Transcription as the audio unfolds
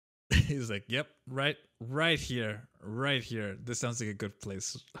He's like, yep, right here, right here. This sounds like a good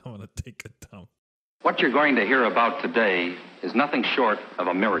place. I want to take a dump. What you're going to hear about today is nothing short of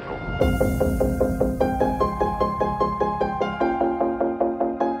a miracle.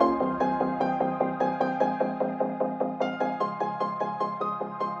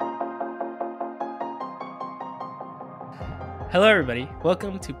 Hello, everybody.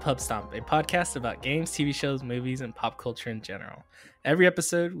 Welcome to Pubstomp, a podcast about games, TV shows, movies, and pop culture in general. Every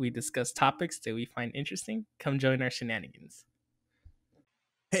episode, we discuss topics that we find interesting. Come join our shenanigans.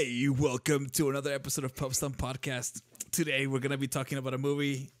 Hey, welcome to another episode of Pubstomp Podcast. Today, we're going to be talking about a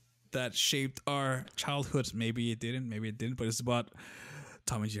movie that shaped our childhood. Maybe it didn't, but it's about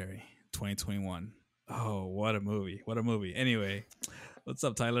Tom and Jerry, 2021. Oh, what a movie. What a movie. Anyway, what's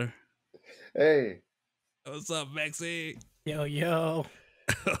up, Tyler? Hey. What's up, Mexy? Yo.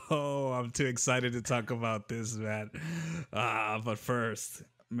 Oh, I'm too excited to talk about this, man. But first,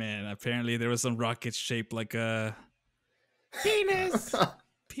 man, apparently there was some rocket shaped like a Penis.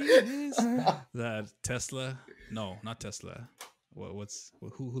 That Tesla? No, not Tesla.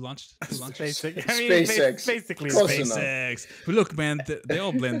 Who launched? SpaceX. SpaceX. Basically, Close SpaceX. But look, man, they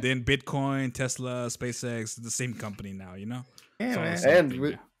all blend in. Bitcoin, Tesla, SpaceX, the same company now, you know? Yeah,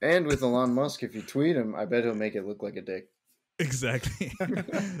 man. And with Elon Musk, if you tweet him, I bet he'll make it look like a dick. Exactly.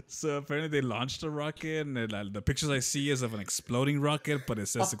 So apparently they launched a rocket, and the pictures I see is of an exploding rocket, but it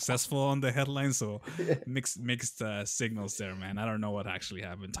says successful on the headline. So mixed signals there, man. I don't know what actually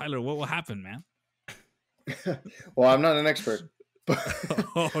happened. Tyler, what will happen, man? Well, I'm not an expert.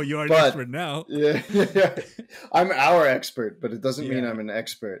 Oh, you are an expert now. Yeah. I'm our expert, but it doesn't mean I'm an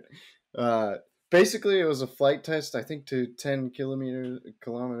expert. Basically, it was a flight test, I think, to 10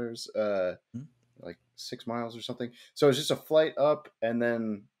 kilometers, like 6 miles or something. So it's just a flight up and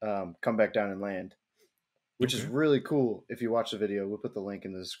then come back down and land, which is really cool. If you watch the video, we'll put the link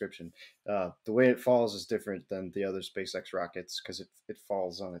in the description. The way it falls is different than the other SpaceX rockets because it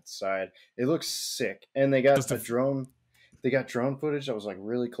falls on its side. It looks sick. And they got drone. They got drone footage that was like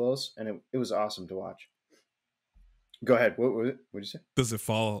really close, and it was awesome to watch. Go ahead. What did you say? Does it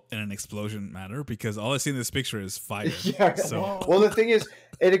fall in an explosion matter? Because all I see in this picture is fire. Yeah. So. Well, the thing is,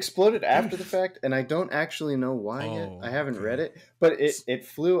 it exploded after the fact, and I don't actually know why yet. I haven't read it, but it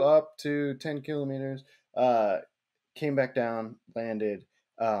flew up to 10 kilometers, came back down, landed.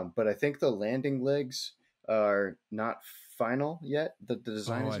 But I think the landing legs are not final yet. The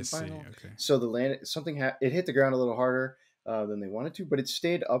design isn't final. Okay. So the it hit the ground a little harder than they wanted to, but it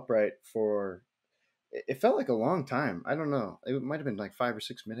stayed upright for. It felt like a long time. I don't know. It might have been like 5 or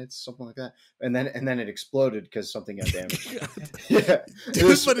 6 minutes, something like that. And then it exploded because something got damaged. Yeah,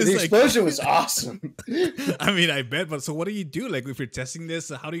 the explosion was awesome. I mean, I bet. But so, what do you do? Like, if you're testing this,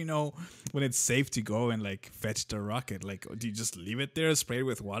 how do you know when it's safe to go and like fetch the rocket? Like, do you just leave it there, spray it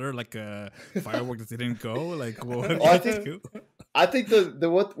with water, like a firework that didn't go? Like, what do you do? I think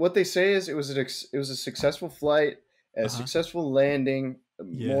what they say is it was a successful flight, a successful landing,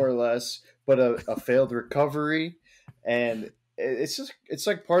 more or less, but a failed recovery, and it's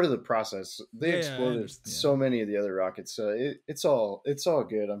like part of the process. They exploded so many of the other rockets, so it's all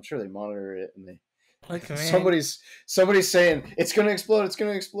good. I'm sure they monitor it, and somebody's saying it's gonna explode.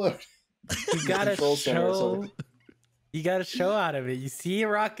 You gotta show. You got a show out of it. You see a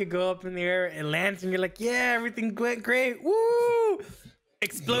rocket go up in the air, it lands, and you're like, yeah, everything went great. Woo!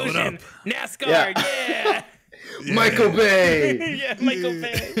 Explosion. NASCAR. Yeah. Yeah. Michael Bay. Yeah, Michael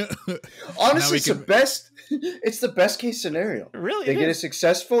Bay. Honestly, it's the best case scenario. Really? They get a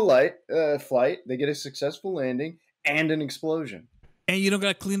successful flight, they get a successful landing, and an explosion. And you don't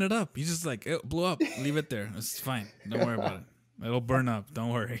gotta clean it up. You just like, it blew up. Leave it there. It's fine. Don't worry about it. It'll burn up. Don't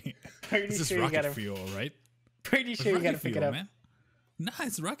worry. It's just rocket fuel, right? Pretty sure you gotta pick it up. Man. Nah,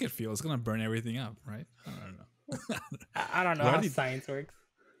 it's rocket fuel. It's gonna burn everything up, right? I don't know. I don't know how science works.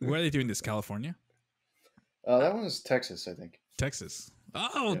 Where are they doing this? California? That one was Texas, I think. Texas.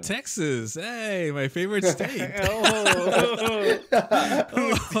 Oh, yeah. Texas. Hey, my favorite state.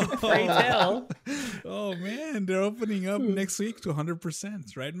 Pray tell. Oh, man. They're opening up next week to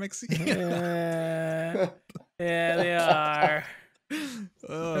 100%, right, Mexy? Yeah, they are.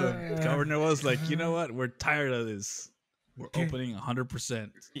 Governor was like, you know what? We're tired of this. We're opening 100%.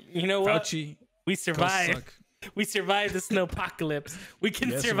 You know what? Fauci, we survived. We survived the snowpocalypse. We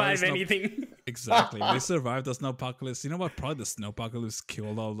can survive anything. Exactly. They survived the snowpocalypse. You know what? Probably the snowpocalypse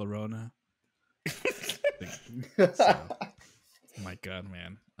killed all the Rona. My God,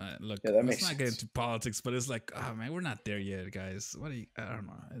 man. Look, let's not get into politics, but it's like, oh man, we're not there yet, guys. I don't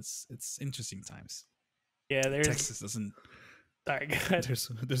know. It's interesting times. Yeah, Texas doesn't Sorry, go ahead.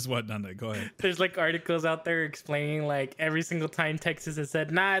 There's what, Nanda? Go ahead. There's like articles out there explaining like every single time Texas has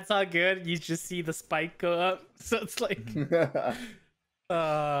said, nah, it's all good. You just see the spike go up. So it's like,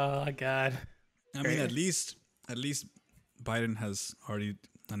 oh God. I mean, at least Biden has already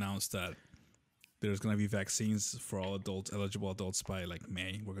announced that there's gonna be vaccines for all adults, eligible adults, by like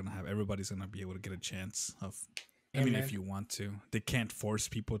May. We're gonna have everybody's gonna be able to get a chance of. I mean, if you want to, they can't force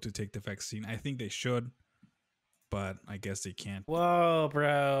people to take the vaccine. I think they should, but I guess they can't. Whoa,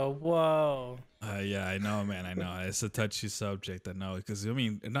 bro. Whoa. Yeah, I know, man. I know it's a touchy subject. I know, because I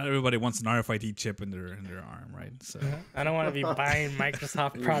mean, not everybody wants an RFID chip in their arm, right? So I don't want to be buying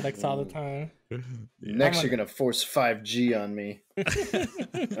Microsoft products all the time. Next, you're gonna force 5G on me.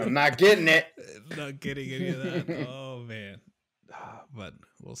 I'm not getting it. Not getting any of that. Oh man. But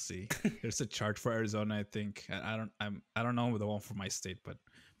we'll see. There's a chart for Arizona, I think. I don't know the one for my state, but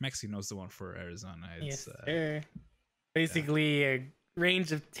Mexy knows the one for Arizona. It's, yes, sir. Basically a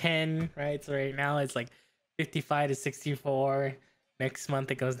range of 10, right? So right now it's like 55 to 64. Next month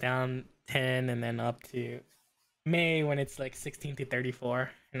it goes down 10, and then up to May when it's like 16 to 34.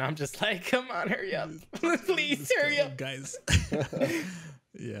 And I'm just like, come on, hurry up. Please hurry up, guys.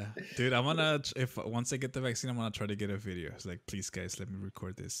 Yeah, dude, I'm gonna, if once I get the vaccine, I'm gonna try to get a video. It's like, please guys, let me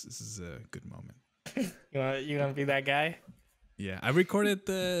record this. This is a good moment. You wanna be that guy? Yeah, I recorded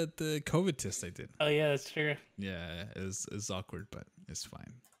the COVID test I did. Oh yeah, that's true. Yeah, it's awkward, but it's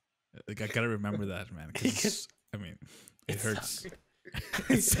fine. Like, I gotta remember that, man. Cause I mean, it hurts.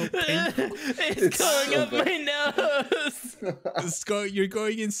 It's so painful. It's going so up my nose. You're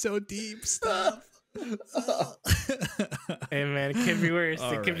going in so deep. Stop. Hey man, it could be worse.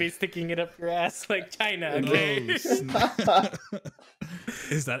 All it could be right. sticking it up your ass like China. Okay. Oh, snap.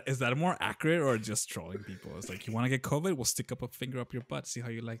 Is that more accurate or just trolling people? It's like, you want to get COVID? We'll stick up a finger up your butt. See how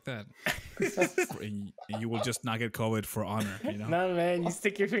you like that. And you will just not get COVID for honor. You know? No man, you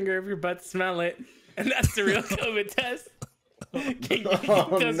stick your finger up your butt, smell it, and that's the real COVID test. Oh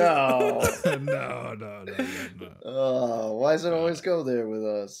no! No. Oh, why does it always go there with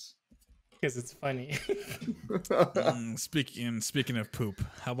us? Because it's funny. Speaking of poop,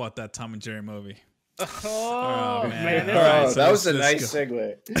 how about that Tom and Jerry movie? Oh, man. All right, so that was a let's nice go.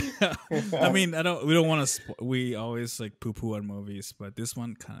 segue. I mean, we don't want to. We always like poo-poo on movies, but this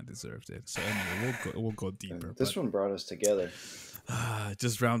one kind of deserved it. So anyway, we'll go deeper. This one brought us together.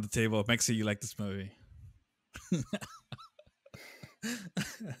 Just round the table. Mexy, you like this movie?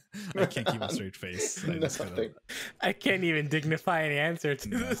 I can't keep a straight face. I can't even dignify an answer to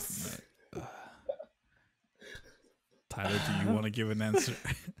this. Tyler, do you want to give an answer?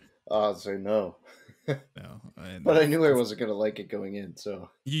 I'll say no. No, but I knew I wasn't gonna like it going in. So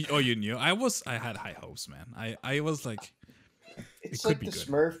you knew. I had high hopes, man. I was like, it's like the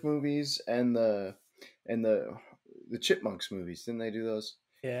Smurf movies and the Chipmunks movies. Didn't they do those?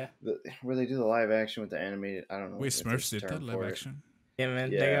 Yeah. Where they do the live action with the animated. I don't know. Wait, Smurfs did that live action? Yeah, man.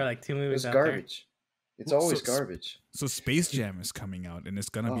 They got like 2 movies. It's garbage. It's always garbage. So Space Jam is coming out, and it's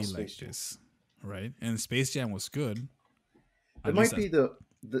gonna be like this, right? And Space Jam was good. It might be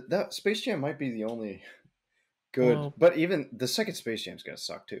that Space Jam might be the only good, but even the second Space Jam's gonna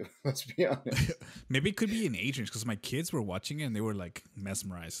suck too. Let's be honest. Maybe it could be an age range because my kids were watching it and they were like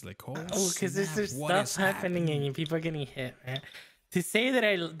mesmerized, like, because there's stuff happening and people are getting hit, man. To say that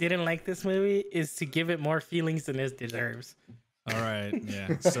I didn't like this movie is to give it more feelings than it deserves. All right,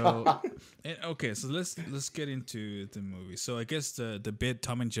 yeah. So, okay, so let's get into the movie. So I guess the bit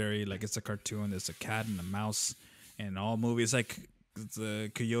Tom and Jerry, like, it's a cartoon. There's a cat and a mouse, and all movies like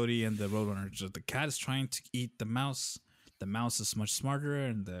the Coyote and the Roadrunner. So the cat is trying to eat the mouse. The mouse is much smarter,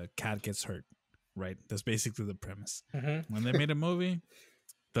 and the cat gets hurt. Right? That's basically the premise. Mm-hmm. When they made a movie,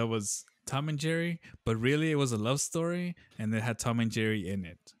 that was Tom and Jerry, but really it was a love story, and it had Tom and Jerry in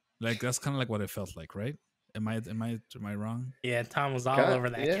it. Like, that's kind of like what it felt like, right? Am I wrong? Yeah, Tom was all over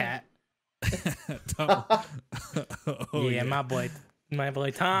that cat. Tom. Yeah, my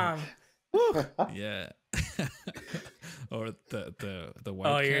boy Tom. Yeah. Or the white.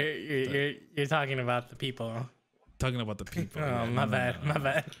 Oh, cat. you're talking about the people. Talking about the people. Oh, my bad.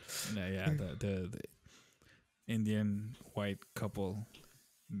 Yeah, the Indian white couple.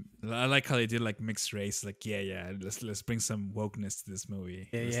 I like how they did like mixed race. Like, yeah. Let's bring some wokeness to this movie.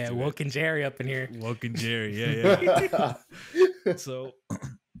 Yeah, woke and Jerry up in here. Woke and Jerry, yeah. So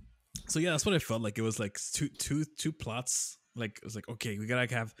yeah, that's what I felt like. It was like two plots. Like, it was like, okay, we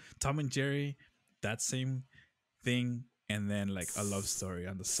gotta have Tom and Jerry, that same thing, and then like a love story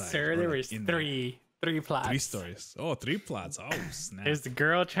on the side. Sir, there was three plots. 3 stories. Oh, 3 plots. Oh, snap. There's the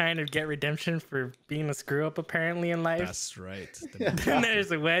girl trying to get redemption for being a screw up apparently in life. That's right. Then there's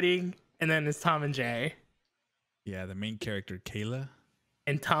the wedding, and then there's Tom and Jerry. Yeah, the main character, Kayla.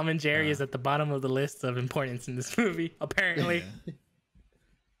 And Tom and Jerry is at the bottom of the list of importance in this movie, apparently. Yeah.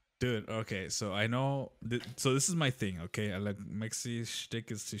 Dude, okay, so I know. So this is my thing, okay? I like Mexy's shtick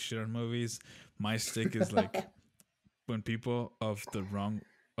is to shit on movies. My shtick is like when people of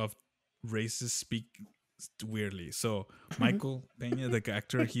races speak weirdly. So Michael Peña, the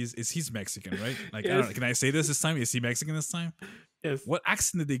actor, he's Mexican, right? Like, Yes. I don't know, can I say this time? Is he Mexican this time? Yes. What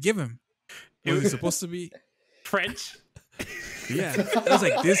accent did they give him? Was he supposed to be French? Yeah, I was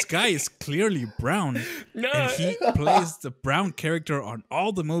like, this guy is clearly brown, No. and he plays the brown character on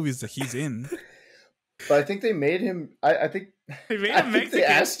all the movies that he's in. But I think they made him. I think They made I him think they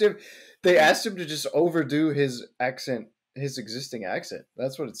Mexican. asked him to just overdo his accent, his existing accent.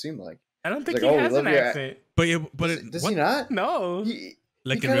 That's what it seemed like. I don't think Like, he oh, we has love an your accent. Does he not? No.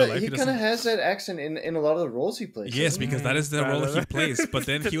 Like in real life, he kind of doesn't? has that accent in a lot of the roles he plays. Yes, doesn't he? because that is the role he Brother. plays. But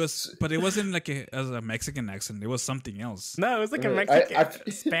then but it wasn't like as a Mexican accent. It was something else. No, it was like a Really?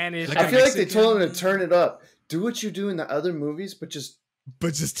 Mexican, Spanish. Like I a feel like they Mexican- told him to turn it up. Do what you do in the other movies, but just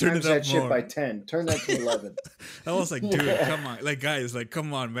turn times it up that shit more. by 10. Turn that to 11. I was like, dude, come on, like guys, like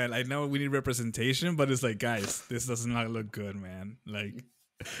come on, man. I know we need representation, but it's like, guys, this does not look good, man. Like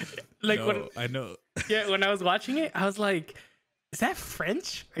no, when, I know. yeah, when I was watching it, I was like, is that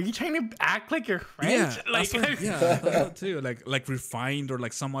French? Are you trying to act like you're French? Yeah, Like, that's what, yeah, I thought that too. Like refined or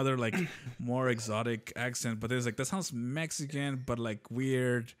like some other like more exotic accent. But it's like that sounds Mexican, but like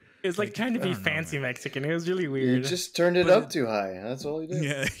weird. it was like trying to I be don't know, fancy man. Mexican. It was really You weird. just turned it But up too high. That's all he did.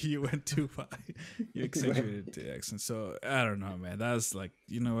 Yeah, you went too far. You exaggerated the accent. So I don't know, man. That's like,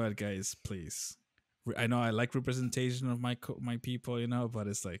 you know what, guys, please. I know I like representation of my people, you know, but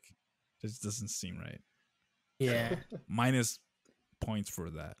it's like it just doesn't seem right. yeah. Minus points for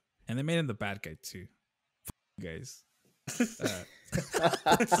that, and they made him the bad guy too. You guys.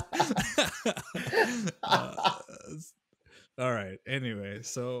 All right. Anyway,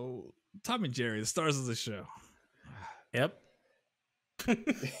 so Tom and Jerry, the stars of the show. Yep.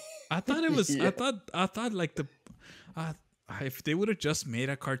 I thought it was. Yeah. I thought like if they would have just made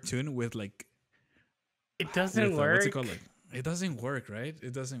a cartoon with like It doesn't with, work. what's it called? Like, it doesn't work, right?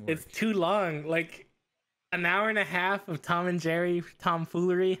 It doesn't work. It's too long. Like an hour and a half of Tom and Jerry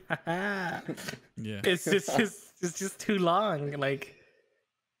tomfoolery. Yeah. It's just too long. Like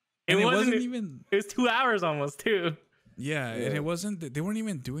And it wasn't wasn't even. It was 2 hours almost too. Yeah, and it wasn't. They weren't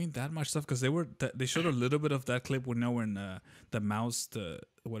even doing that much stuff because they showed a little bit of that clip when the mouse.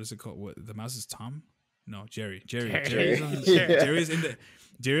 What is it called? What, the mouse is Tom? No, Jerry. Jerry's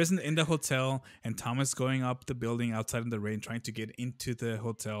in the hotel, and Tom is going up the building outside in the rain, trying to get into the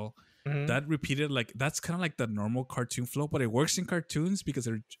hotel. Mhm. That repeated that's kind of like the normal cartoon flow, but it works in cartoons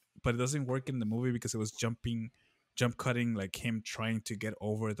but it doesn't work in the movie because it was jump cutting, like him trying to get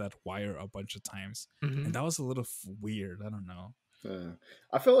over that wire a bunch of times, Mhm. and that was a little weird. I don't know.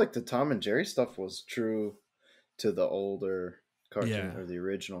 I feel like the Tom and Jerry stuff was true to the older cartoon Yeah. or the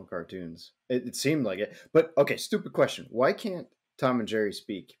original cartoons. It seemed like it. But okay, stupid question. Why can't Tom and Jerry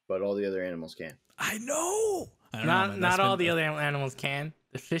speak, but all the other animals can? I know. I don't know, man. That's Not all been- the other animals can.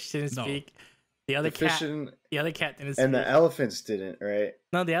 The fish didn't No. speak. The other The cat. fish and The other cat didn't speak. the elephants didn't, right?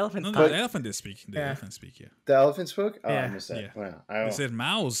 No, the elephant. No, talked. the elephant did speak. The Yeah. elephant speak. Yeah. The elephant spoke? Oh, Yeah. I missed that. Yeah. Wow. They said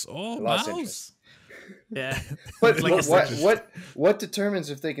mouse. Oh, Lost mouse. interest. Yeah. But It's like a circus. what determines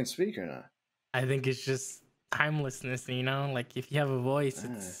if they can speak or not? I think it's just timelessness. You know, like if you have a voice,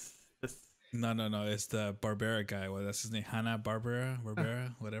 it's. No. It's the Barbera guy. Well, that's his name. Barbera,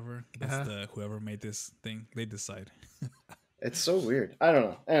 whatever. That's whoever made this thing. They decide. It's so weird. I don't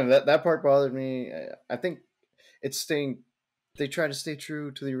know. And that part bothered me. I think it's staying. They try to stay true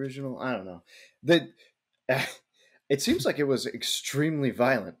to the original. I don't know. It seems like it was extremely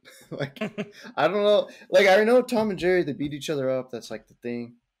violent. Like I don't know. Like I know Tom and Jerry, they beat each other up. That's like the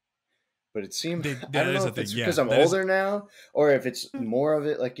thing. But it seemed I don't know if it's because I'm older now, or if it's more of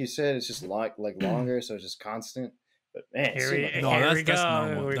it. Like you said, it's just like longer, so it's just constant. But man, it seemed like- Here No, we that's go.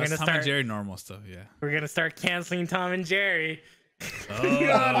 normal. We're That's gonna Tom start. and Jerry normal stuff. Yeah. We're gonna start canceling Tom and Jerry. Oh,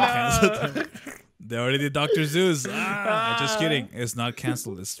 canceled them. They already did Dr. Zeus. Just kidding. It's not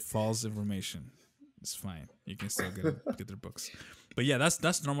canceled. It's false information. It's fine. You can still get their books. But yeah,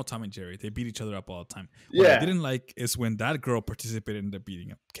 that's normal Tom and Jerry. They beat each other up all the time. What I didn't like is when that girl participated in the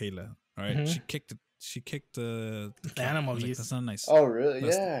beating up Kayla. All right? She kicked the animal like, abuse. that's not nice. Oh really?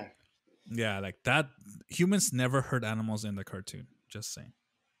 That's- Yeah. Yeah, like that. Humans never hurt animals in the cartoon. Just saying.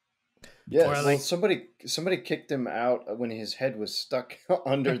 Yeah. Or Well, like- somebody kicked him out when his head was stuck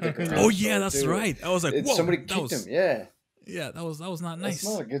under the ground. Oh yeah, that's too. right. I was like, whoa, Somebody that kicked was, him. Yeah. Yeah, that was not nice. That's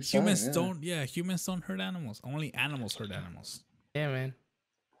not a good sign, humans yeah. don't. Yeah, humans don't hurt animals. Only animals hurt animals. Yeah, man.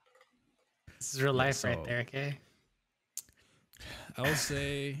 This is real life so- right there. Okay. I'll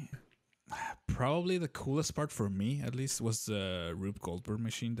say probably the coolest part for me, at least, was the Rube Goldberg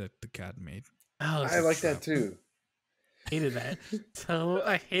machine that the cat made. Oh, I like that too. Hated that.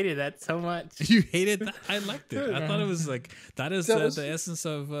 I hated that so much. You hated that? I liked it. I thought it was like that is the essence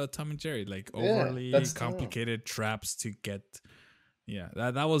of Tom and Jerry, like overly complicated traps to get. Yeah,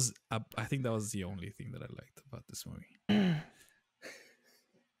 that was. I think that was the only thing that I liked about this movie.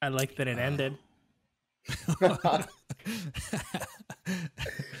 I liked that it ended.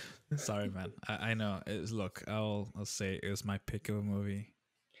 Sorry, man. I know. Look, I'll say it was my pick of a movie.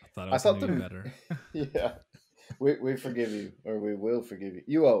 I thought it was gonna be better. Yeah, we forgive you, or we will forgive you.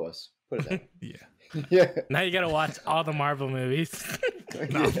 You owe us. Put it that. Yeah. Yeah. Now you gotta watch all the Marvel movies.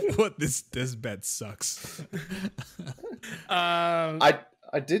 No, what this bet sucks. I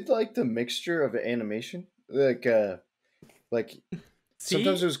did like the mixture of animation, like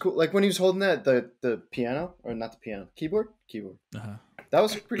sometimes it was cool, like when he was holding the piano, or not the piano, keyboard. Uh-huh. That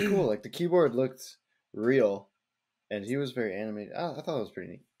was pretty cool. Like the keyboard looked real, and he was very animated. I thought it was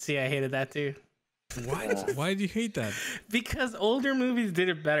pretty neat. See, I hated that too. Why do you hate that? Because older movies did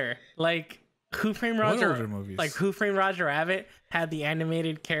it better. Like Who Framed Roger? Older movies? Like Who Framed Roger Rabbit had the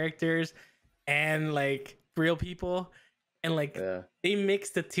animated characters and like real people, and like they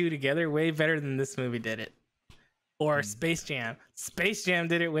mixed the two together way better than this movie did it. Or Space Jam. Space Jam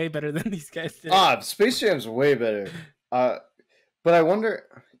did it way better than these guys did. Space Jam's way better. But I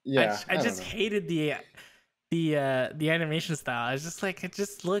wonder. Yeah, I just hated the animation style. I was just like, it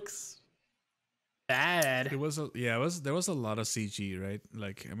just looks bad. There was a lot of CG, right?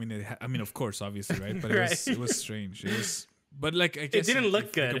 Like, I mean, of course, obviously, right? But Right. it was strange. It was, but like, I guess it didn't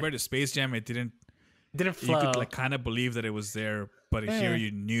look good compared to Space Jam. It didn't flow. You could like kind of believe that it was there, but here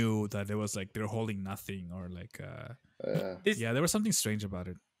you knew that it was like they're holding nothing, or like, there was something strange about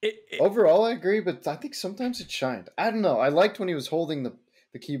it. Overall, I agree, but I think sometimes it shined. I don't know. I liked when he was holding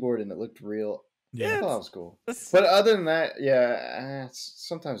the keyboard and it looked real. Yeah, I thought it was cool. But other than that,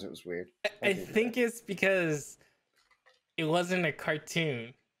 sometimes it was weird. I think it's because it wasn't a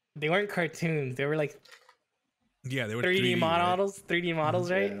cartoon. They weren't cartoons. They were like they were 3D models, right? 3D models,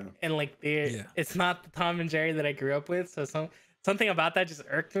 right? Yeah. And like it's not the Tom and Jerry that I grew up with. So something about that just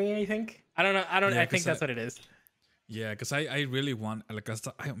irked me. I think. I don't know. I think that's what it is. Yeah, because I really want, like,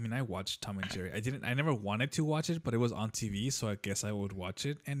 I watched Tom and Jerry. I never wanted to watch it, but it was on TV, so I guess I would watch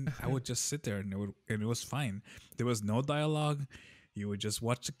it, and I would just sit there, and it was fine. There was no dialogue. You would just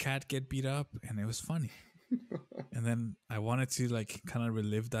watch the cat get beat up, and it was funny. And then I wanted to like kind of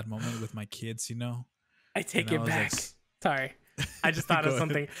relive that moment with my kids, you know. I take it back. Like, sorry, I just thought of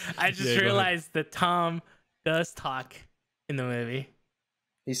something. I just realized that Tom does talk in the movie.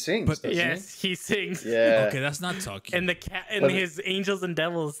 He sings. But yes, he sings. Yeah. Okay, that's not talking. And the cat and his angels and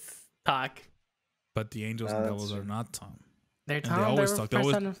devils talk. But the angels and devils are not Tom. They're Tom. They always talk.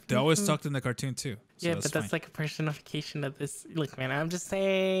 They always talked in the cartoon too. So yeah, but that's like a personification of this. Look, man, I'm just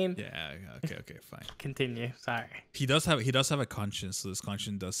saying. Yeah. Okay. Fine. Continue. Sorry. He does have a conscience, so this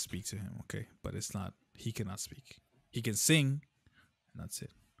conscience does speak to him. Okay, but it's not. He cannot speak. He can sing, and that's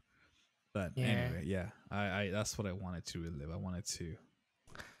it. But anyway, I that's what I wanted to relive. I wanted to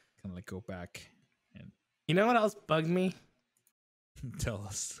kind of like go back and. You know what else bugged me? Tell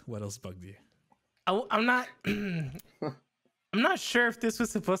us what else bugged you. I'm not. I'm not sure if this was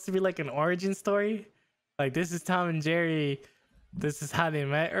supposed to be like an origin story, like this is Tom and Jerry, this is how they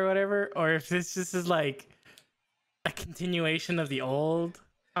met or whatever, or if this just is like a continuation of the old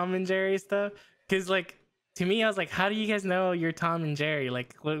Tom and Jerry stuff. Because like to me, I was like, how do you guys know you're Tom and Jerry?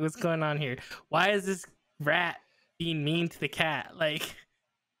 Like, what's going on here? Why is this rat being mean to the cat? Like,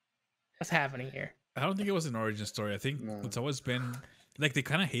 what's happening here? I don't think it was an origin story. I think it's always been like they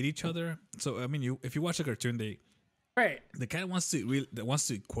kind of hate each other. So I mean, if you watch a cartoon, the cat wants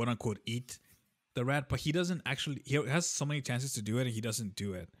to quote unquote eat the rat, but he doesn't actually. He has so many chances to do it, and he doesn't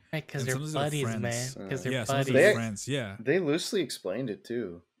do it. Right, because they're buddies, man. Because they're buddies. They're friends. Yeah, they loosely explained it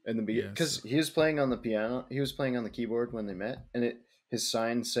too in the beginning because he was playing on the piano. He was playing on the keyboard when they met, and his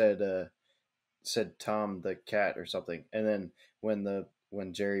sign said Tom the cat or something. And then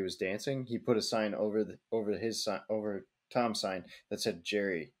when Jerry was dancing, he put a sign over his sign over Tom's sign that said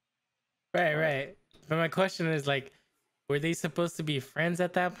Jerry. Right. But my question is like, were they supposed to be friends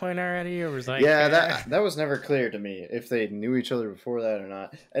at that point already, or was like that was never clear to me if they knew each other before that or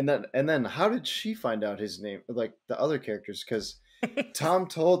not. And then how did she find out his name, like the other characters? Because Tom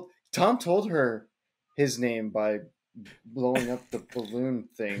told her his name by blowing up the balloon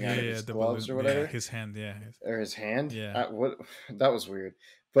thing out of his gloves or whatever. His hand, or his hand. Yeah, that was weird.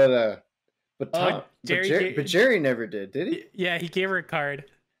 But Tom, Jerry never did he? Yeah, he gave her a card.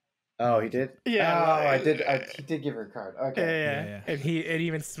 Oh, he did. Yeah. Oh, he did give her a card. Okay. Yeah. And it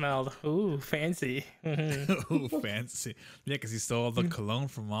even smelled. Ooh, fancy. Ooh, fancy. Yeah, because he stole all the cologne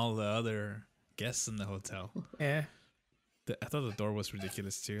from all the other guests in the hotel. Yeah. I thought the door was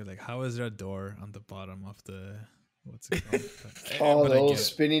ridiculous too. Like, how is there a door on the bottom of the what's it called? Oh, the old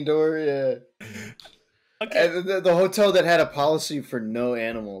spinning door. Yeah. Okay. And the hotel that had a policy for no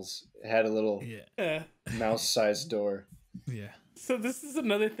animals had a little mouse-sized door. Yeah. So this is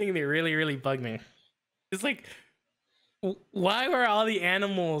another thing that really, really bugged me. It's like, why were all the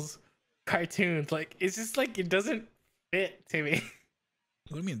animals cartoons? Like, it's just like it doesn't fit to me.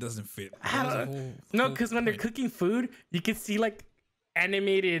 What do you mean it doesn't fit? No, because when they're cooking food, you can see like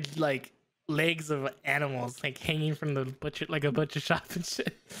animated like legs of animals like hanging from the butcher, like a butcher shop and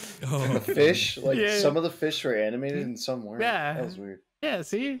shit. Oh, the fish, like some of the fish were animated and some weren't. Yeah, that was weird. Yeah,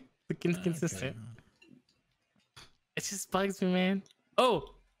 see, it's inconsistent. It just bugs me, man. Oh,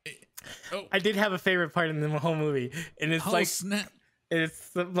 I did have a favorite part in the whole movie, and it's snap. It's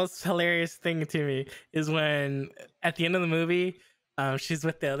the most hilarious thing to me is when at the end of the movie, she's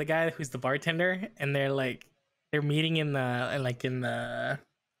with the other guy who's the bartender, and they're meeting in the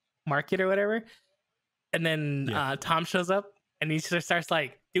market or whatever, and then Tom shows up and he just starts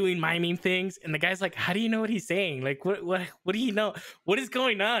like doing miming things, and the guy's like, how do you know what he's saying? Like what do you know? What is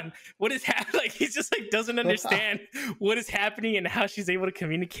going on? What is happening? Like he's just like doesn't understand what is happening and how she's able to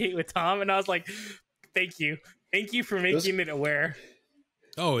communicate with Tom. And I was like, thank you for making it aware.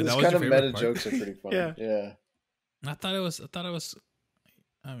 Oh, that was kind of meta jokes are pretty funny. Yeah. I thought it was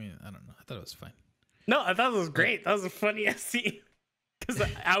I mean, I don't know. I thought it was fine. No, I thought it was great. That was a funny ass scene. Because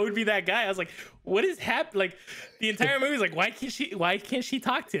I would be that guy. I was like, what is happening? Like the entire movie is like, why can't she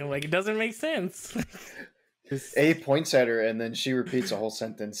talk to him? Like it doesn't make sense. A points at her and then she repeats a whole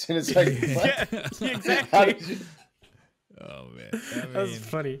sentence. And it's like, what? Yeah, exactly. Oh man. That was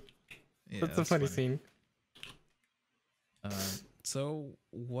funny. Yeah, that's a funny scene. So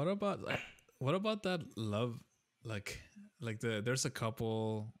what about that love there's a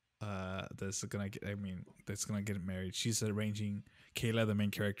couple that's gonna get married. She's arranging, Kayla, the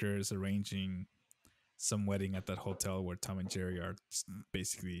main character, is arranging some wedding at that hotel where Tom and Jerry are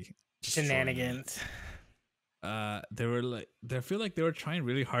basically shenanigans. They were like, I feel like they were trying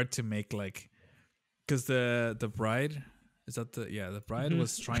really hard to make because the bride the bride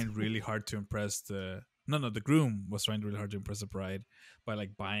was trying really hard to impress the groom was trying really hard to impress the bride by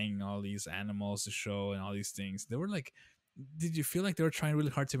like buying all these animals to show and all these things. They were like, did you feel like they were trying really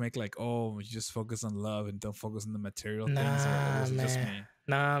hard to make like, oh, you just focus on love and don't focus on the material things? Or was it just me?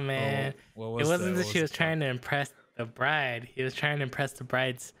 Nah, man. Oh, it wasn't that she was trying to impress the bride. He was trying to impress the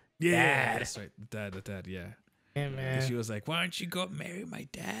bride's dad. That's right. The dad, yeah. Yeah, man. And she was like, why don't you go marry my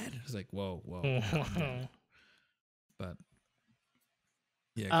dad? I was like, whoa. But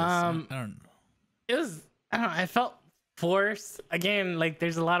yeah, I don't know. It was, I don't know, I felt forced. Again, like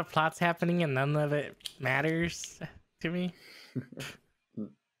there's a lot of plots happening and none of it matters to me.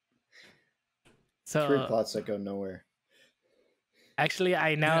 So 3 plots that go nowhere. Actually,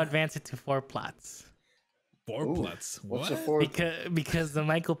 I now advance it to 4 plots. 4 plots? What's the 4th? Because the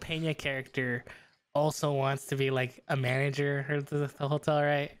Michael Peña character also wants to be like a manager of the hotel,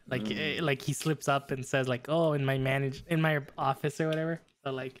 right? Like like he slips up and says like, oh, in my office or whatever.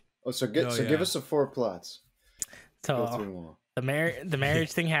 So like, give us the 4 plots. So the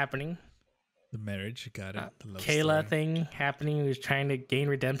marriage thing happening. The marriage, got it. The Kayla thing happening. Who's trying to gain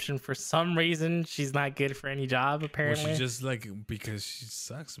redemption for some reason. She's not good for any job apparently. Well, she just like, because she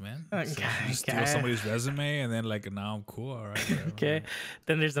sucks, man. So you steal somebody's resume and then like, now I'm cool. All right. Whatever. Okay.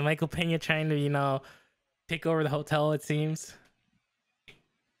 Then there's the Michael Peña trying to take over the hotel. It seems.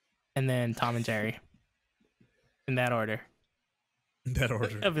 And then Tom and Jerry. In that order.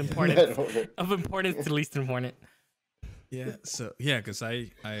 Of importance. Of importance to least important. Yeah. So because I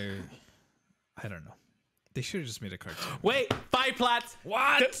don't know. They should have just made a cartoon. Wait, 5 plots.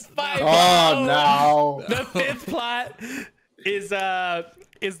 What? 5 Oh no. The 5th plot is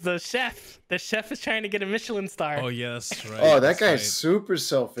the chef. The chef is trying to get a Michelin star. Oh yes, right. Oh, that guy's super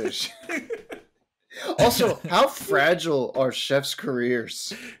selfish. Also, how fragile are chefs'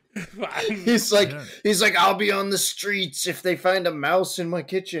 careers? He's like, I'll be on the streets if they find a mouse in my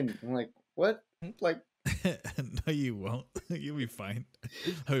kitchen. I'm like, what? Like, no, you won't. You'll be fine.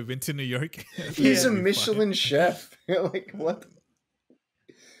 Have you been to New York? He's a Michelin chef. Like, what?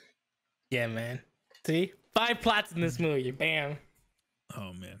 Yeah, man. See? 5 plots in this movie. Bam.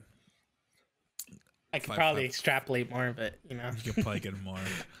 Oh, man. I could probably extrapolate more, but, You could probably get more.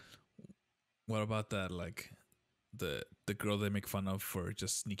 What about that, like, the girl they make fun of for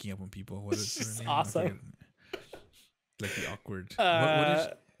just sneaking up on people? What is her name? Awesome. Like the awkward...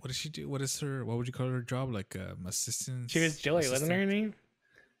 What does she do? What is her? What would you call her job? Like assistant. She was Joy, wasn't her name?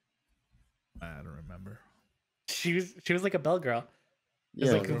 I don't remember. She was like a bell girl.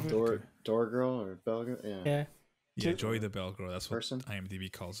 Yeah, like like door girl or bell girl. Yeah. Yeah, Joy the Bell Girl. That's what Person?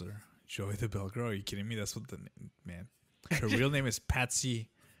 IMDb calls her. Joy the Bell Girl. Are you kidding me? That's what the name, man. Her real name is Patsy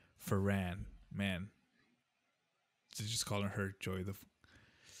Ferran. Man, so just calling her Joy the.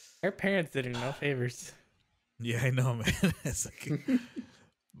 Her parents did her no favors. Yeah, I know, man. It's like,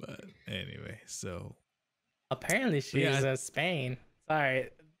 but anyway, so apparently she is Spain. Sorry,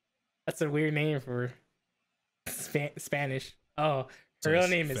 that's a weird name for Spanish. Oh, her real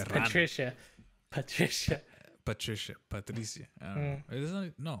name is Ferran. Patricia. Patricia. I don't know. Is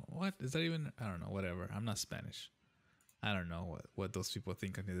that, no, what is that even? I don't know. Whatever. I'm not Spanish. I don't know what those people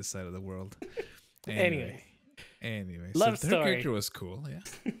think on the other side of the world. Anyway, love so story. Her character was cool.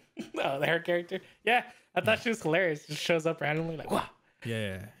 Yeah. Oh, her character. Yeah, I thought she was hilarious. Just shows up randomly, like wow.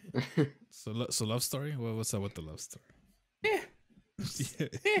 Yeah. So love story. What's up with the love story? Yeah.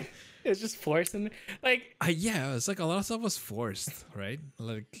 Yeah. It was just forced and like yeah, it's like a lot of stuff was forced, right?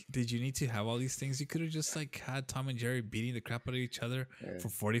 Like, did you need to have all these things? You could have just like had Tom and Jerry beating the crap out of each other for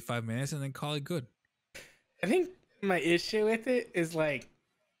 45 minutes and then call it good. I think my issue with it is like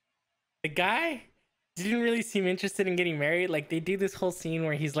the guy didn't really seem interested in getting married. Like they do this whole scene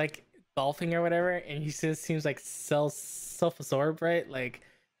where he's like golfing or whatever, and he just seems like self-absorbed, right? Like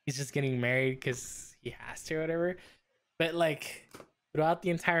he's just getting married because he has to or whatever. But like throughout the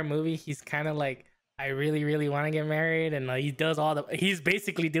entire movie, he's kind of like, I really, really want to get married, and he does he's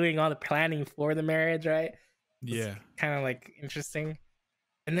basically doing all the planning for the marriage, right? Yeah, kind of like interesting.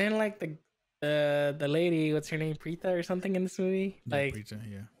 And then like the lady, what's her name, Preeta or something in this movie? Yeah, like Preeta,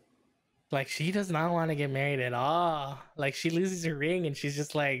 yeah. Like she does not want to get married at all. Like she loses her ring and she's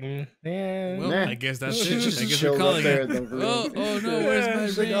just like, yeah. Well, I guess that's it. Just I guess chilled we're calling up there it. at the Oh no, where's my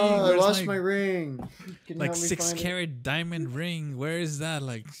She's ring? like, oh, I Where's lost my ring. Can you like help me 6 find it? carat diamond ring. Where is that?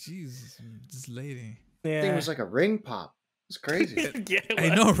 Like, jeez, this lady. Yeah. Thing was like a ring pop. It's crazy. Yeah, it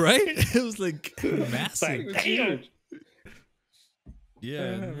I was. know, right? It was like massive. It was Damn. huge.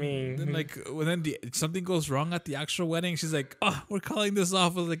 Yeah, I mean, then like when something goes wrong at the actual wedding, she's like, "Oh, we're calling this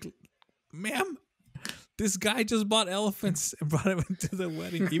off." I was like, "Ma'am, this guy just bought elephants and brought him into the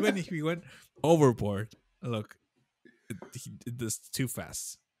wedding. Even if he went overboard, look, he did this too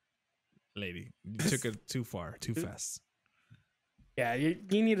fast, lady. You took it too far, too fast. Yeah, you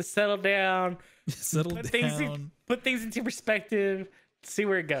need to settle down, Settle down. put things into perspective, see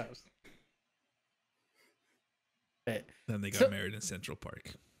where it goes." But Then they got married in Central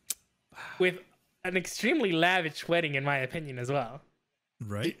Park, with an extremely lavish wedding, in my opinion, as well.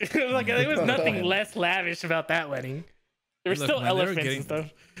 right? Like there was nothing less lavish about that wedding. There were Look, still man, they were elephants getting- and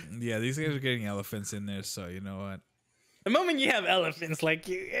stuff. Yeah, these guys are getting elephants in there, so you know what? The moment you have elephants, like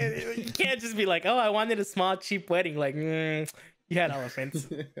you can't just be like, "Oh, I wanted a small, cheap wedding." Like, you had elephants.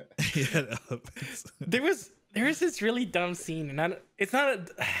 Yeah, elephants. There was this really dumb scene, and it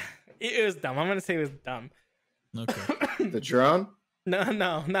was dumb. I'm gonna say it was dumb. Okay. The drone? No,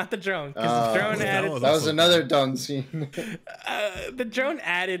 not the drone. Because the drone that added. was- That was another dumb scene. The drone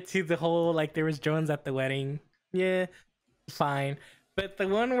added to the whole, like, there was drones at the wedding. Yeah, fine. But the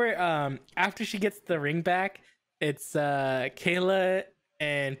one where after she gets the ring back, it's Kayla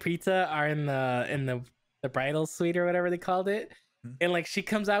and Preeta are in the bridal suite or whatever they called it, and like she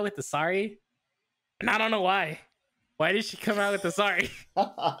comes out with the sari, and I don't know why. Why did she come out with the sari?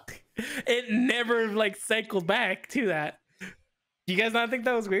 It never like cycled back to that. Do you guys not think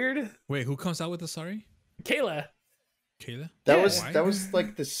that was weird? Wait, who comes out with the sorry? Kayla. Kayla? That Yeah. was Why? that was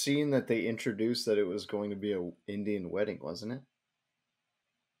like the scene that they introduced that it was going to be a Indian wedding, wasn't it?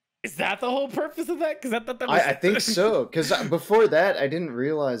 Is that the whole purpose of that? Because I thought that was. I think so. Because before that, I didn't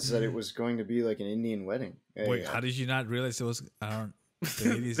realize that it was going to be like an Indian wedding. Wait, how did you not realize it was? I don't. The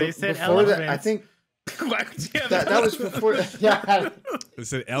ladies. They said Before that, I elephants. think Why would you have that was before. Yeah, They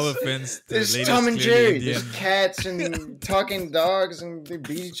said elephants. The there's ladies Tom and clearly Jerry. Indian. There's cats and talking dogs, and they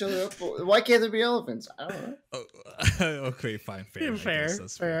beat each other up. Why can't there be elephants? I don't know. Oh, okay, fine, fair. I guess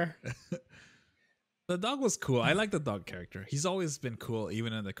that's fair. The dog was cool. I like the dog character. He's always been cool,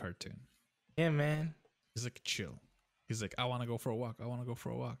 even in the cartoon. Yeah, man. He's like chill. He's like, I want to go for a walk. I want to go for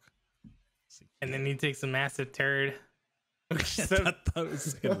a walk. It's like, And then he takes a massive turd. I thought it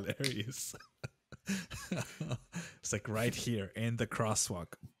was hilarious. It's like right here in the crosswalk.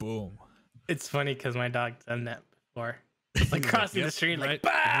 Boom. It's funny because my dog done that before. It's like crossing the Yep, street, right, like, bah!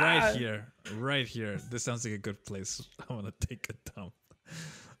 right here, right here. This sounds like a good place. I want to take a dump.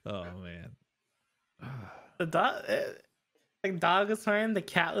 Oh man. The dog, the dog was fine. The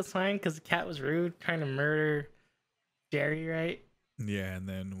cat was fine because the cat was rude, trying to murder Jerry, right? Yeah, and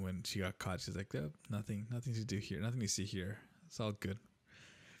then when she got caught, she's like, oh, nothing to do here, nothing to see here. It's all good.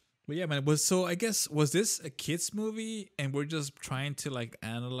 But yeah, man, I guess was this a kids movie and we're just trying to like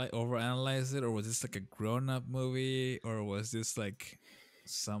overanalyze it, or was this like a grown-up movie, or was this like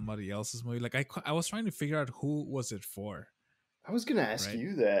somebody else's movie? Like I was trying to figure out who was it for. I was gonna ask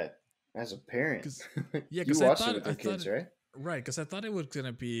you that as a parent. Yeah, you watched it with your kids, right? Right, because I thought it was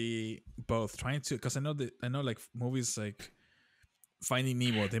gonna be both. Trying to, because I know like movies like Finding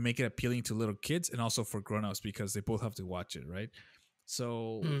Nemo, they make it appealing to little kids and also for grown-ups because they both have to watch it, right?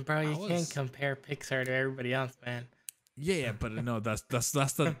 So, bro, you can't compare Pixar to everybody else, man. Yeah, but no, that's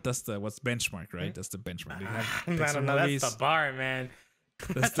the what's benchmark, right? That's the benchmark. They have I don't know. That's the bar, man.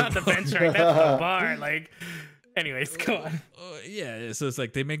 That's not the benchmark. That's the bar. Like, anyways, go on. Yeah, so it's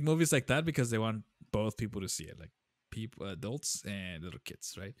like they make movies like that because they want both people to see it, like people, adults and little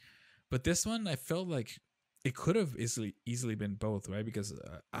kids, right? But this one, I felt like it could have easily been both, right? Because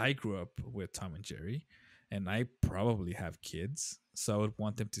I grew up with Tom and Jerry, and I probably have kids, so I would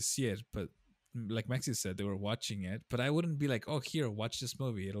want them to see it. But like Mexy said, they were watching it, but I wouldn't be like, oh, here, watch this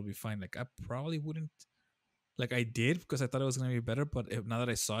movie, it'll be fine. Like I probably wouldn't. Like I did because I thought it was gonna be better, but now that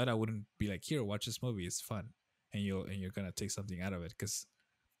I saw it, I wouldn't be like, here, watch this movie, it's fun, and you're gonna take something out of it because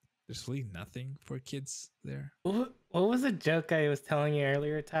there's really nothing for kids there. What was the joke I was telling you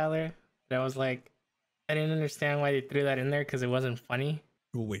earlier, Tyler? That was like, I didn't understand why they threw that in there because it wasn't funny.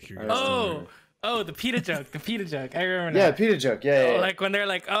 We'll wait here. Oh, the PETA joke. The PETA joke. I remember Yeah, that. PETA joke. Yeah. Like when they're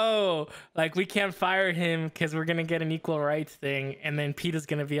like, oh, like we can't fire him because we're gonna get an equal rights thing, and then PETA's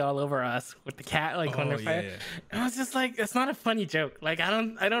gonna be all over us with the cat. Like when they're fighting. Yeah. And I was just like, it's not a funny joke. Like I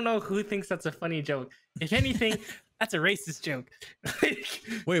don't know who thinks that's a funny joke. If anything, that's a racist joke.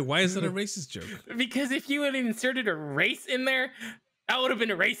 Wait, why is that a racist joke? Because if you had inserted a race in there, that would have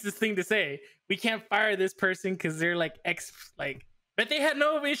been a racist thing to say. We can't fire this person because they're like but they had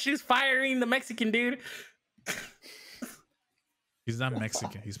no issues firing the Mexican dude. He's not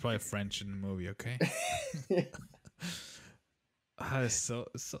Mexican. He's probably French in the movie. Okay. It's so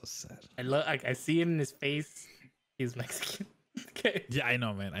sad. I see it in his face. He's Mexican. Okay. Yeah, I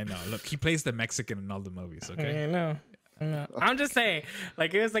know, man. I know. Look, he plays the Mexican in all the movies. Okay. I know. I'm just saying,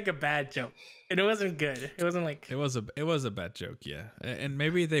 like it was like a bad joke, and it wasn't good. It wasn't like it was a bad joke, yeah. And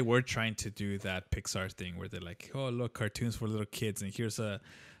maybe they were trying to do that Pixar thing where they're like, oh look, cartoons for little kids, and here's a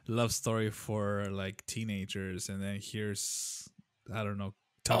love story for like teenagers, and then here's I don't know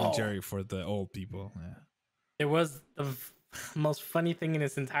Tom and Jerry for the old people. Yeah. It was the most funny thing in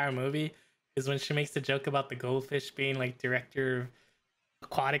this entire movie is when she makes the joke about the goldfish being like director of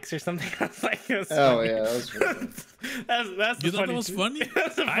aquatics or something. I was like, yeah, that was funny. That's you thought that was funny?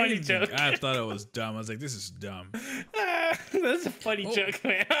 That's a funny joke. I thought it was dumb. I was like, this is dumb. That's a funny joke,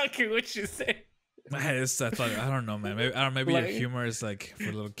 man. I don't care what you say. I don't know, man. Maybe like, your humor is like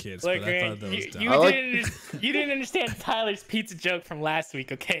for little kids, like, but I thought that was dumb. You didn't understand Tyler's pizza joke from last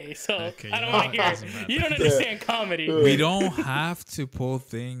week, okay? So I don't want to hear it. You don't understand comedy. We don't have to pull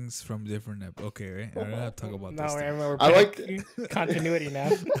things from different okay, right? I don't have to talk about this. No, I like continuity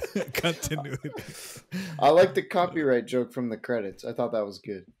now. Continuity. I like the copyright joke from the credits. I thought that was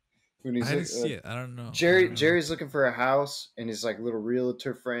good. When he's I didn't see it. I don't know. Jerry's looking for a house, and his like little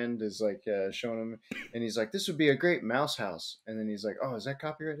realtor friend is like showing him, and he's like, "This would be a great mouse house." And then he's like, "Oh, is that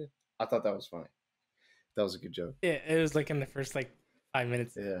copyrighted?" I thought that was funny. That was a good joke. Yeah, it was like in the first like 5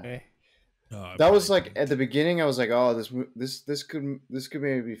 minutes. Yeah. Okay. That was like at the beginning. I was like, "Oh, this could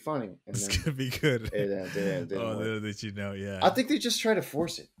maybe be funny." And this could be good. Did you know? Yeah. I think they just tried to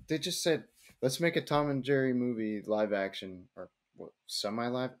force it. They just said, "Let's make a Tom and Jerry movie live action or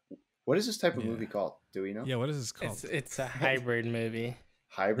semi-live." What is this type of movie called? Do we know? Yeah, what is this called? It's a hybrid movie.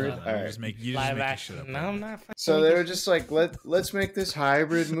 Hybrid? All right. You live action. No, I'm not. So they were just like, let's make this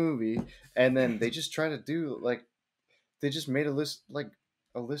hybrid movie, and then they just try to do like, they just made a list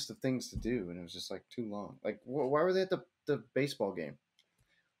of things to do, and it was just like too long. Like, why were they at the baseball game?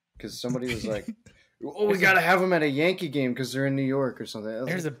 Because somebody was like, "Oh, we gotta have them at a Yankee game because they're in New York or something."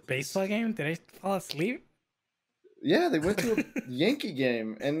 There's a baseball game. Did I fall asleep? Yeah, they went to a Yankee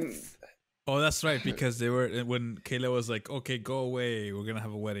game, and oh, that's right, because they were when Kayla was like, "Okay, go away. We're gonna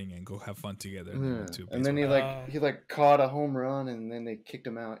have a wedding and go have fun together." And then he caught a home run, and then they kicked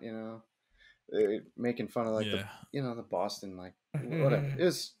him out. You know, making fun of the Boston whatever. It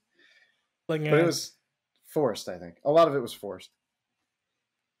was but it was forced. I think a lot of it was forced.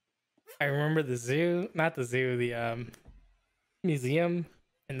 I remember the zoo, not the zoo, the museum,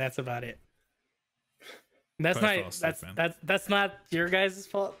 and that's about it. That's not your guys'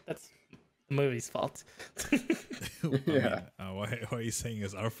 fault. That's the movie's fault. Yeah. Why are you saying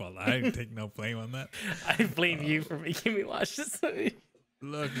it's our fault? I take no blame on that. I blame you for making me watch this movie.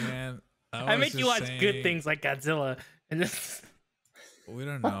 Look, man. I make you watch good things like Godzilla, and this. We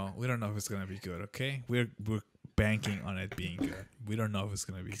don't know. We don't know if it's gonna be good. Okay, we're banking on it being good. We don't know if it's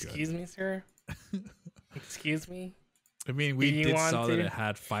gonna be good. Excuse me, sir. Excuse me. I mean, we did saw that it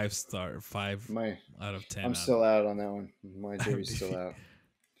had 5 out of 10. I'm still out on that one. My jury's still out.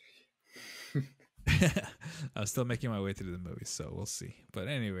 I'm still making my way through the movie, so we'll see. But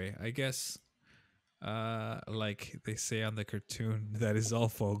anyway, I guess, like they say on the cartoon, that is all,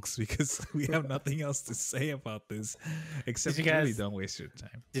 folks, because we have nothing else to say about this except really don't waste your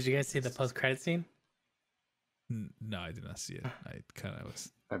time. Did you guys see the post-credit scene? No, I did not see it.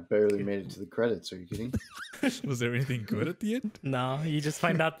 I barely made it to the credits. Are you kidding? Was there anything good at the end? No, you just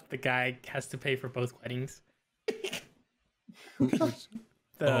find out that the guy has to pay for both weddings.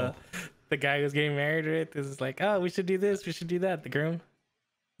 The guy who's getting married, right? This is like, oh, we should do this, we should do that. The groom,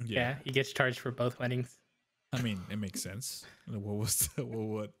 yeah, he gets charged for both weddings. I mean, it makes sense. What was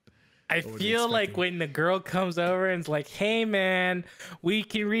what? I feel like when the girl comes over and is like, hey man, we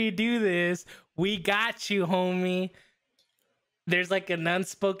can redo this. We got you, homie. There's like an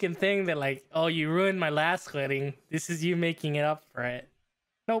unspoken thing that like, oh, you ruined my last wedding. This is you making it up for it.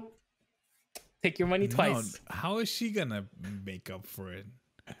 Nope. Take your money twice. No, how is she gonna make up for it?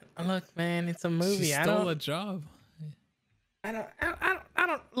 Look, man, it's a movie. She stole a job. I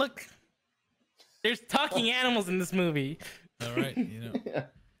don't look. There's talking animals in this movie. All right,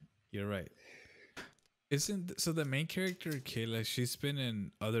 you're right. So the main character, Kayla, she's been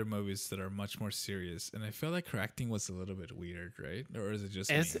in other movies that are much more serious, and I felt like her acting was a little bit weird, right? Or is it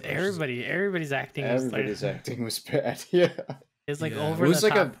just everybody's acting? Acting was bad. Yeah, it's like over. It was the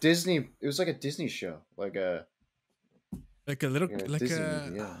like top. a Disney. It was like a Disney show, like a little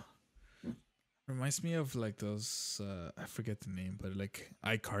Disney, reminds me of like those I forget the name, but like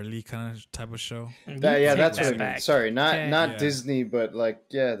iCarly kind of type of show. That's what I mean. Sorry, not Disney, but like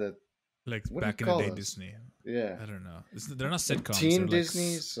like what back in the day, Disney. Yeah, I don't know. They're not sitcoms. Teen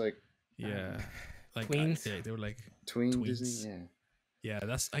Disney's like like tweens. They were like tween Disney. Yeah.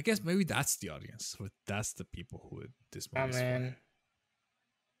 That's, I guess maybe that's the audience. That's the people who would this movie. Oh man.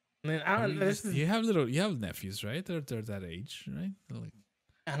 I don't. You have nephews, right? They're that age, right? They're like,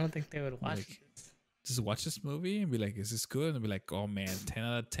 I don't think they would watch this. Just watch this movie and be like, "Is this good?" And be like, "Oh man, 10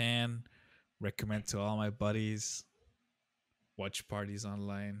 out of 10. Recommend to all my buddies. Watch parties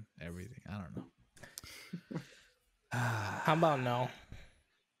online, everything." I don't know. How about no?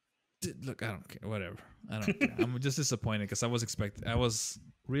 Look, I don't care. Whatever. I don't care. I'm just disappointed because I was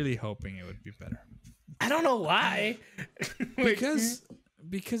really hoping it would be better. I don't know why. because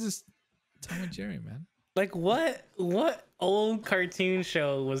it's Tom and Jerry, man. Like what old cartoon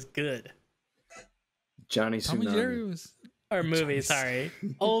show was good? Johnny Tsunami. Tom and Jerry was or movie, sorry.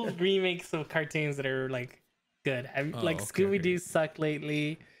 Old remakes of cartoons that are like good. Scooby-Doo sucked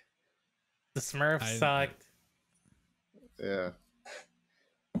lately. The Smurfs sucked. Yeah.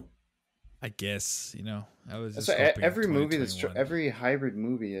 I guess, I was just every movie every hybrid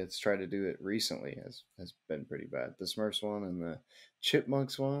movie that's tried to do it recently has been pretty bad. The Smurfs one and the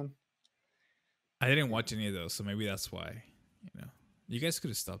Chipmunks one. I didn't watch any of those, so maybe that's why. You guys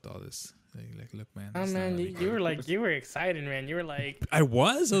could have stopped all this. Like, look, man. Oh man, you were excited, man. You were like, I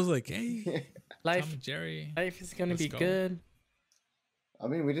was like, hey, life, Tom and Jerry, life is gonna be good. I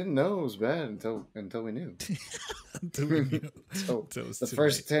mean, we didn't know it was bad until we knew. until we knew. So the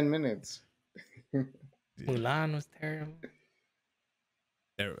first 10 minutes. Mulan was terrible.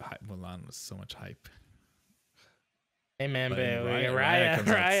 Mulan was so much hype. Hey man,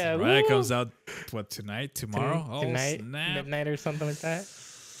 Raya comes out what, tonight, tomorrow? Tonight, snap. midnight or something like that.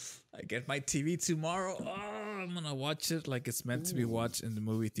 I get my TV tomorrow. Oh, I'm gonna watch it like it's meant to be watched in the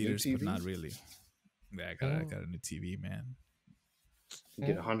movie theaters, but not really. Yeah, I got a new TV, man. You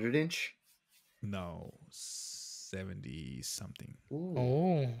get 100-inch? No, 70 something. Ooh.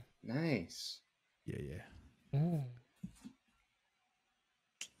 Oh, nice. Yeah. Ooh.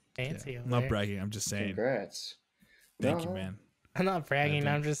 Fancy. I'm not bragging. I'm just saying. Congrats. Thank you, man. I'm not bragging.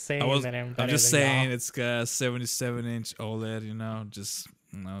 I'm just saying that I'm just saying it's got 77-inch OLED. Just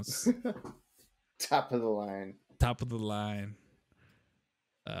it's top of the line. Top of the line.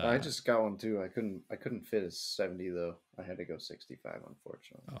 I just got one too. I couldn't fit a 70 though. I had to go 65,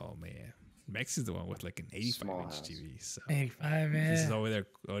 unfortunately. Oh man, Mexy's the one with like an 85 Small inch house. TV. So 85, this is man. over there,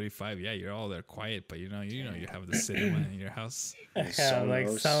 85. Yeah, you're all there quiet, but you have the cinema in your house. I have like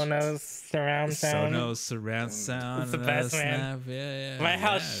Sonos surround sound. Sonos surround sound. It's the best, man. Yeah. My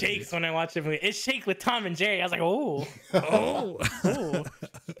house shakes when I watch a movie. It shakes with Tom and Jerry. I was like, oh,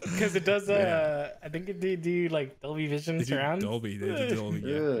 because it does. I think it do like Dolby Vision surround. Dolby. They do Dolby.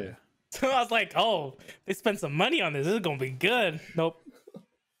 Yeah. So I was like, oh, they spent some money on this. This is gonna be good. Nope.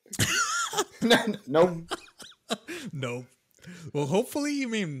 Nope. Nope. Well, hopefully,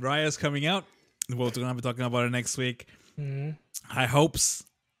 Raya's coming out. We're gonna be talking about it next week. Mm-hmm. High hopes.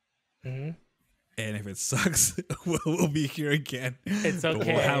 Mm-hmm. And if it sucks, we'll be here again. It's okay. But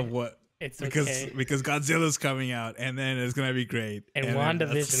we'll have what? It's because Godzilla's coming out, and then it's gonna be great. And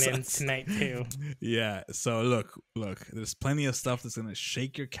WandaVision ends tonight too. Yeah. So look. There's plenty of stuff that's gonna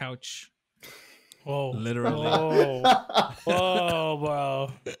shake your couch. Whoa! Literally. Whoa,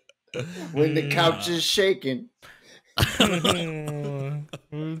 bro! When the couch is shaking.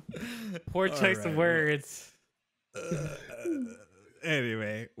 Poor choice of words.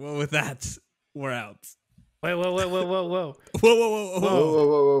 Anyway, well, with that, we're out. Wait, whoa.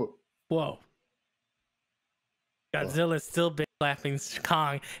 Whoa. Godzilla's still been slapping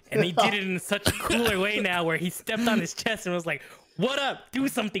Kong, and he did it in such a cooler way now where he stepped on his chest and was like, "What up? Do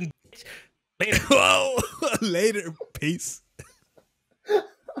something, bitch." Later. Whoa. Later. Peace.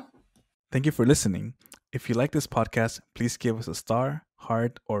 Thank you for listening. If you like this podcast, please give us a star,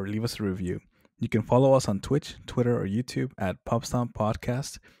 heart, or leave us a review. You can follow us on Twitch, Twitter, or YouTube at Pubstomp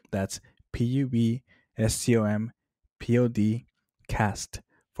Podcast. That's PUBSTOMPOD cast.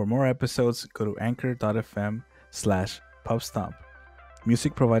 For more episodes, go to anchor.fm/Pubstomp.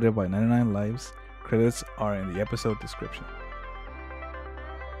 Music provided by 99 Lives. Credits are in the episode description.